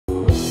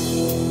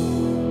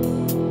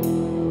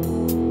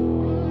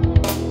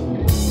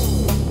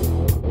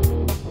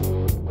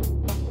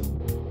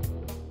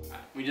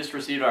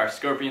shoot our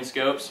Scorpion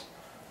scopes.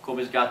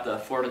 Colby's got the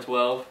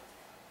 4-12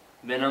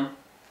 Venom.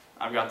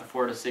 I've got the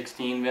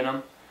 4-16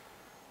 Venom.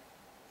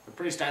 They're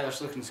pretty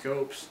stylish looking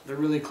scopes. They're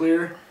really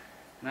clear,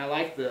 and I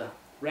like the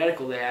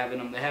reticle they have in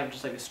them. They have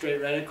just like a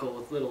straight reticle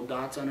with little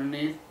dots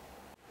underneath.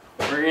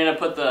 We're gonna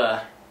put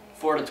the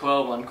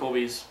 4-12 on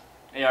Colby's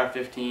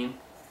AR-15,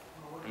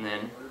 and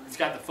then it's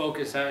got the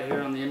focus out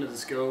here on the end of the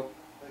scope.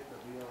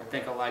 I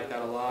think I like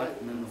that a lot.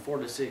 And then the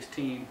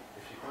 4-16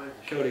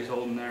 Cody's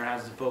holding there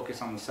has the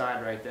focus on the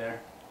side right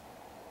there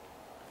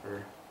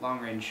for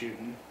long range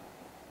shooting.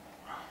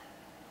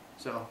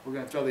 So we're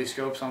gonna throw these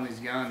scopes on these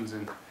guns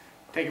and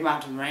take them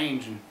out to the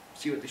range and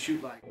see what they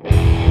shoot like.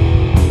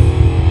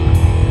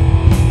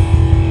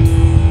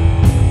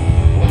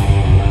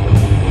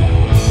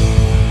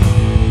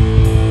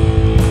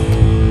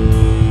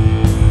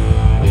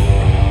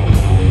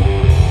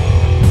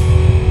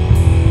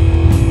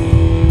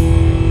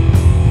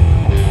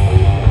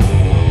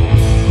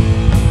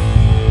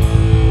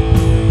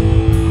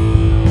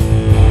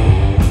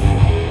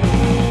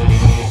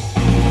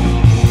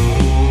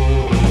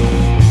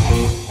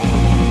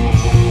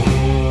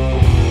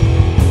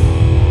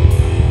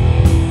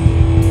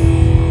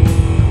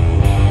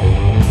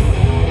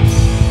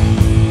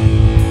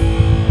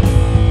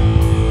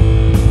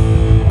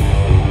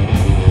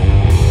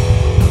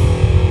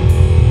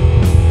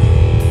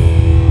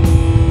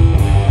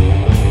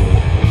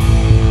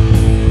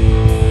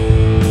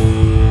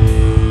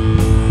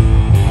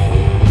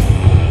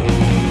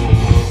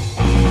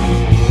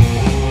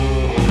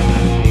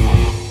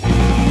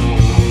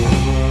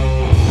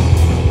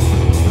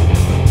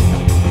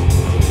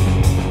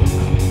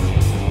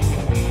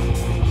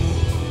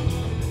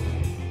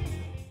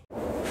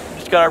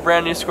 got our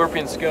brand new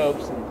Scorpion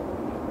scopes.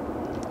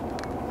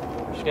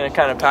 Just gonna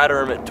kind of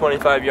pattern them at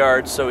 25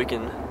 yards so we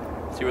can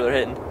see where they're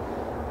hitting.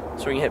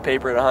 So we can hit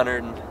paper at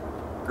 100 and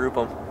group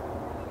them.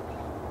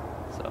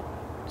 So,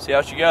 see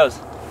how she goes.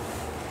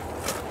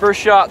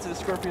 First shot to the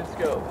Scorpion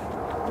scope.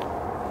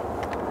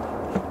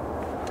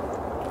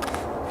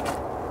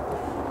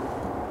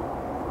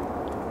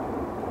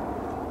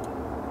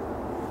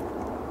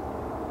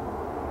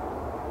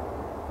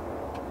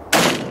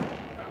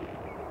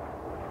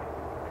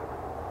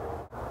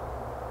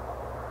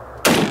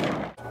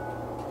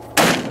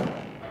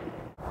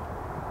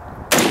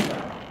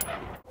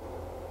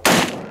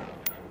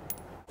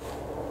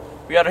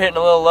 We got her hitting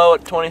a little low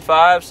at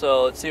 25,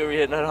 so let's see what we're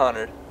hitting at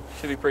 100.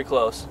 Should be pretty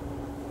close.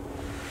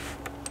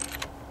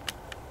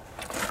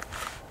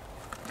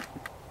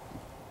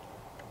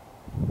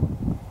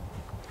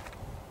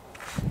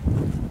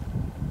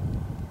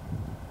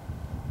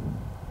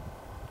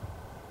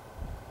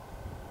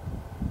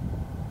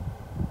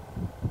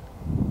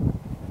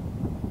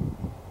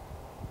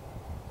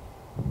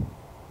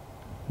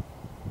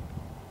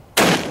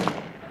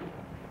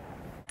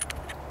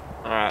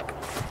 Alright,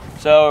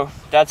 so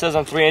Dad says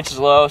I'm 3 inches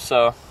low,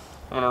 so I'm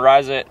going to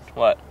rise it,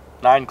 what,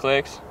 9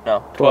 clicks?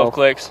 No, 12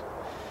 clicks.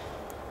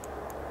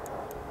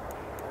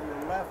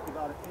 You're left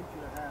about 1.5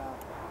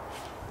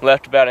 inches.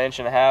 Left about 1.5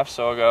 inches,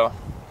 so I'll go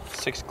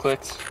 6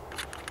 clicks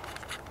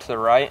to the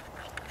right.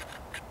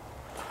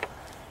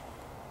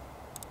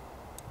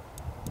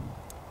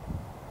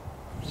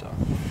 So,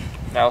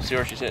 now we'll see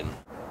where she's hitting.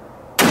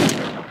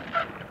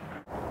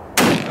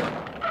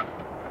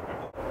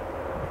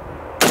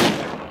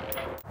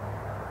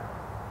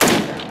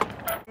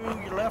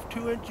 Your left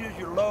 2 inches,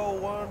 your low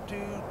 1, 2,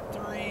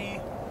 3,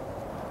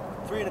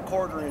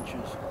 3¼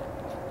 inches.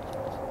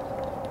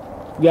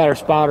 We got our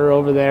spotter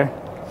over there,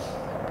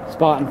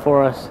 spotting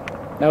for us.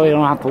 That way we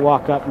don't have to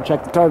walk up and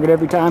check the target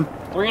every time.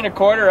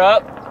 3¼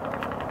 up.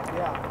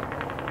 Yeah.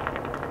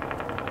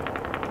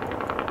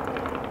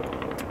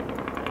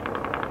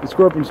 The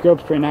Scorpion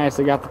scope's pretty nice.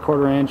 They got the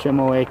 1/4 inch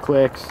MOA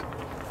clicks.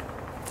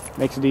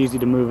 Makes it easy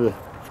to move the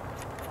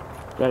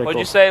reticle. What'd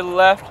you say,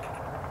 left?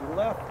 Your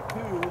left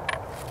 2.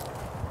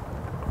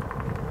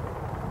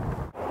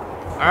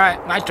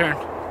 Alright, my turn.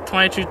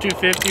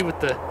 22-250 with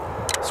the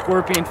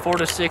Scorpion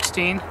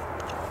 4-16.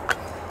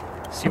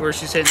 See where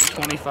she's hitting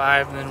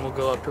 25, and then we'll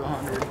go up to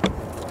 100.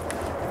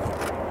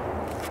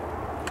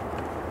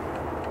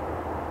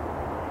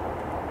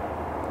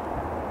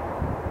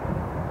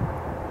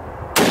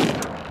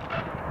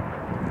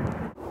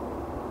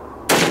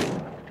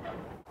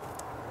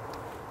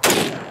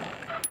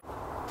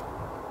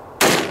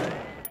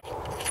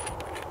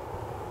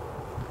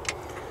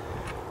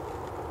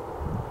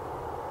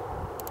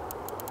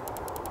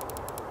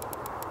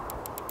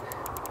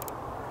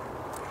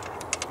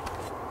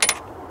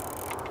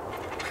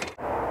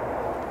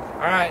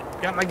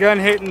 Alright, got my gun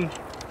hitting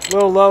a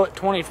little low at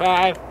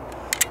 25.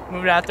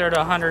 Move it out there to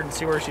 100 and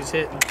see where she's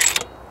hitting.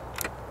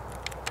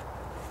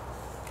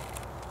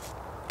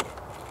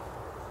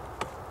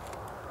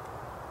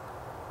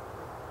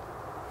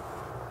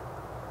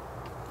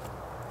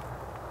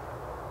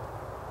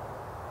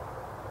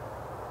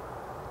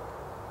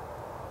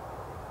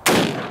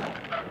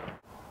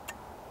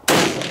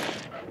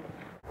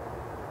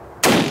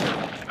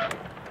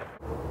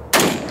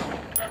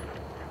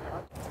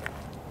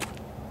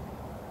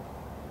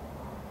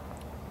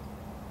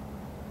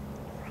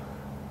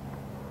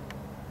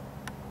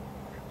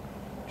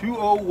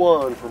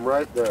 201 from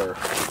right there.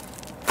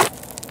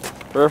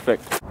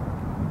 Perfect.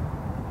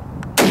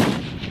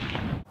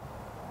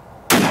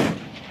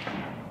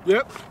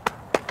 Yep,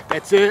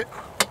 that's it.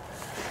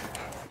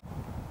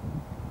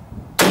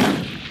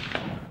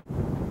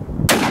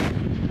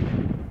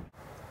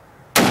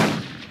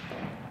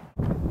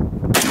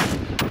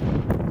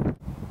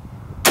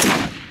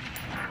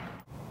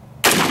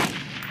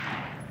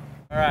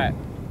 Alright,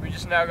 we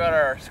just now got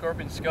our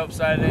Scorpion scope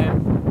sighted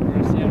in. We're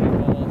going to see how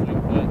many holes we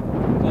put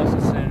close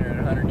to center at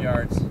 100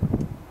 yards.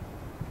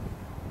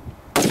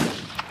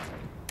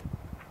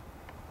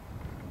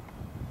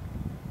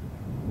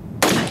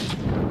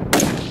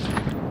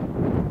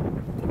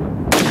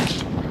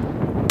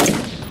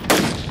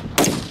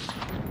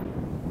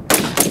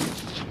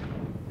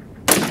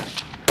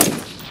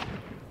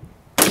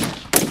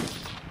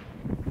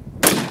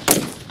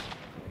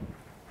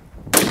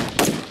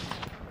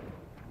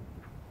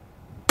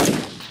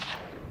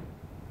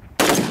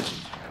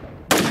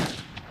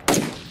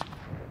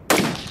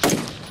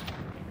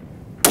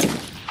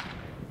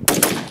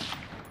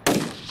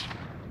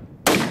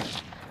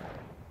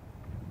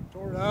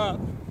 Tore it up.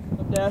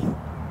 Up, Dad?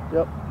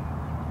 Yep.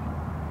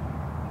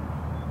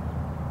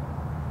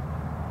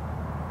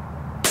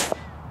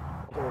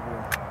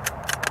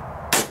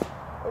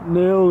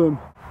 Nailed him.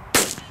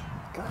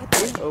 God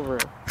damn. Over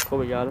it.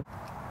 Colby got him.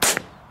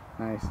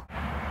 Nice.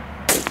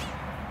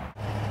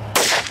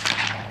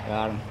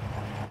 Got him.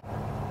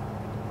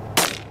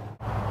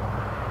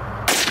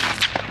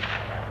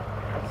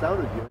 That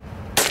sounded good.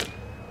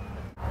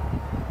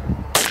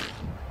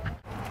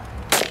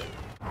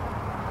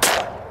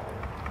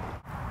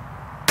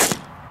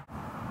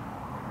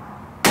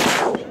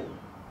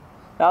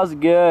 That was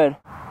good.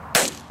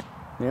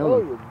 Nailed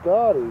Oh, him. you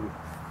got him.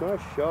 Nice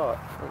shot.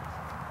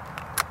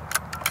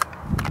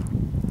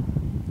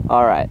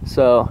 Alright,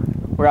 so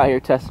we're out here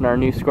testing our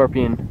new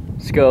Scorpion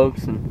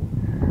scopes and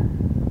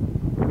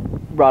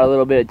brought a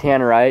little bit of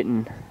tannerite,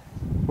 and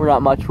we're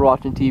not much for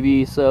watching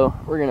TV, so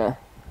we're gonna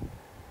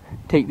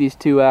take these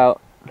two out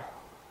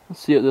and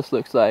see what this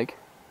looks like.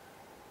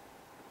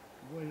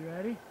 Boy, you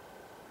ready?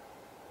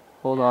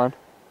 Hold on.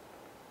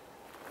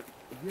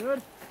 You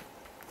good?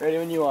 Ready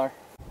when you are.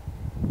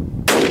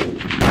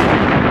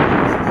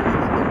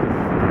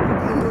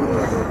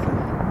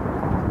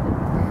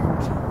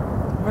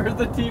 Where'd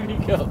the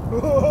TV go?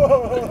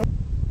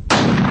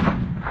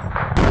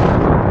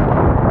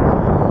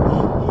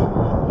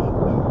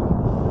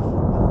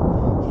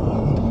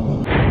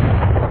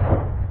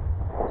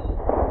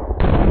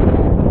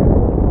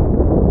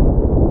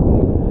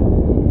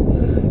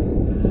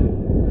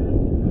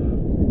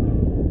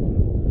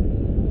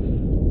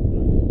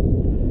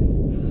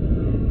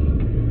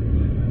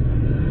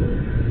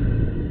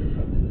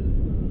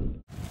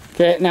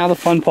 Okay, now the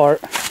fun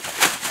part.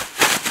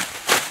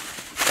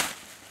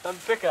 Time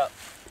to pick up.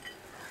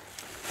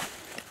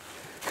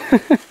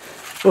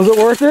 Was it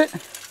worth it?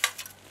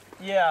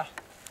 Yeah.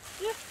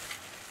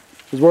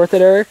 Was it worth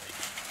it, Eric?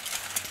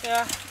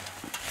 Yeah,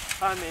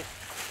 I mean,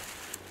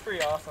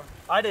 pretty awesome.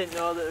 I didn't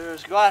know that there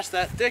was glass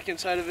that thick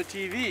inside of a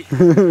TV.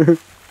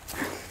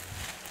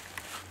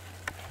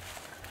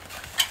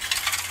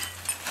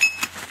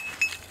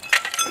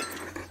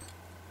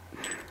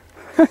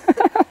 I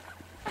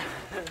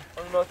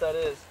don't know what that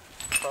is.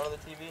 In front of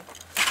the TV.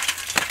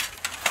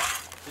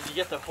 Did you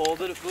get the hole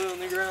that it blew in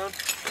the ground?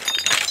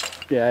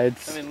 Yeah,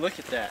 it's... I mean, look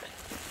at that.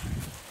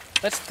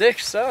 That's thick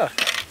stuff.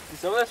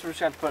 Some of this we're just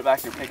going to put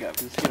back in your pickup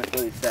because it's going to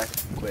fill these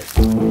stacks quick.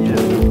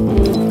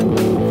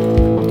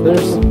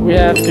 We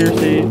have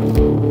seriously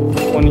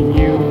one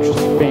huge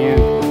span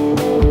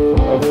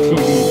of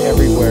TV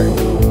everywhere.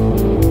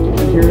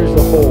 And here's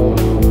the hole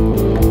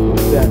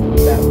that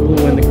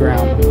blew in the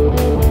ground.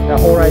 That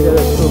hole right there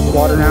that's full of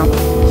water now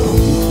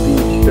needs to be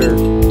dirt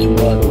and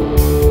mud.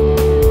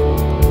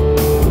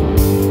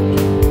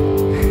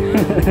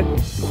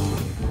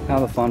 Now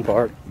the fun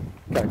part.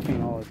 Gotta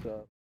clean all this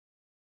up.